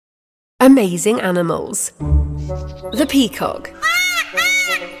Amazing animals. The peacock.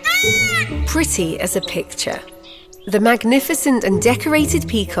 Pretty as a picture. The magnificent and decorated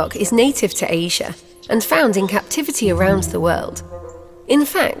peacock is native to Asia and found in captivity around the world. In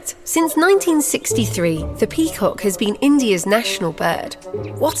fact, since 1963, the peacock has been India's national bird.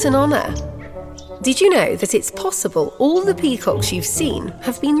 What an honour! Did you know that it's possible all the peacocks you've seen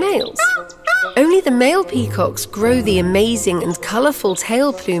have been males? Only the male peacocks grow the amazing and colourful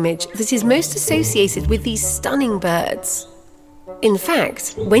tail plumage that is most associated with these stunning birds. In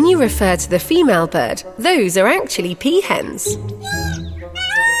fact, when you refer to the female bird, those are actually peahens.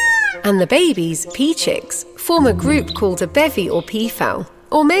 And the babies, peachicks, form a group called a bevy or peafowl,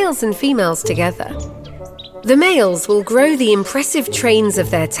 or males and females together. The males will grow the impressive trains of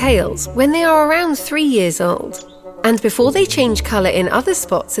their tails when they are around 3 years old. And before they change colour in other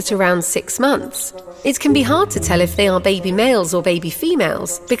spots at around 6 months. It can be hard to tell if they are baby males or baby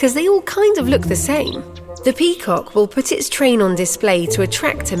females because they all kind of look the same. The peacock will put its train on display to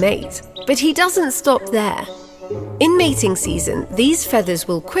attract a mate, but he doesn't stop there. In mating season, these feathers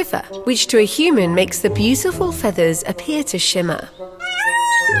will quiver, which to a human makes the beautiful feathers appear to shimmer.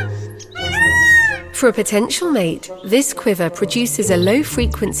 For a potential mate, this quiver produces a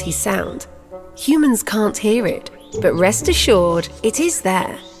low-frequency sound. Humans can't hear it, but rest assured, it is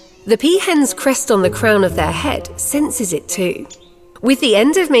there. The peahen's crest on the crown of their head senses it too. With the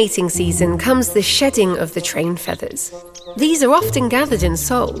end of mating season comes the shedding of the train feathers. These are often gathered and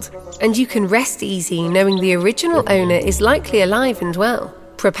sold, and you can rest easy knowing the original owner is likely alive and well,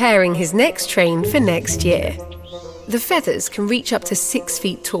 preparing his next train for next year. The feathers can reach up to 6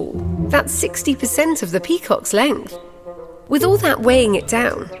 feet tall. That's 60% of the peacock's length. With all that weighing it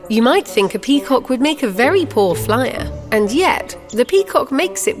down, you might think a peacock would make a very poor flyer, and yet the peacock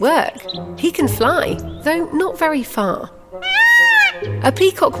makes it work. He can fly, though not very far. A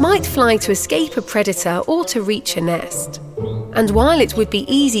peacock might fly to escape a predator or to reach a nest. And while it would be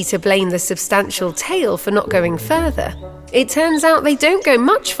easy to blame the substantial tail for not going further, it turns out they don't go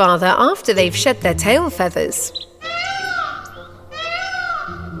much farther after they've shed their tail feathers.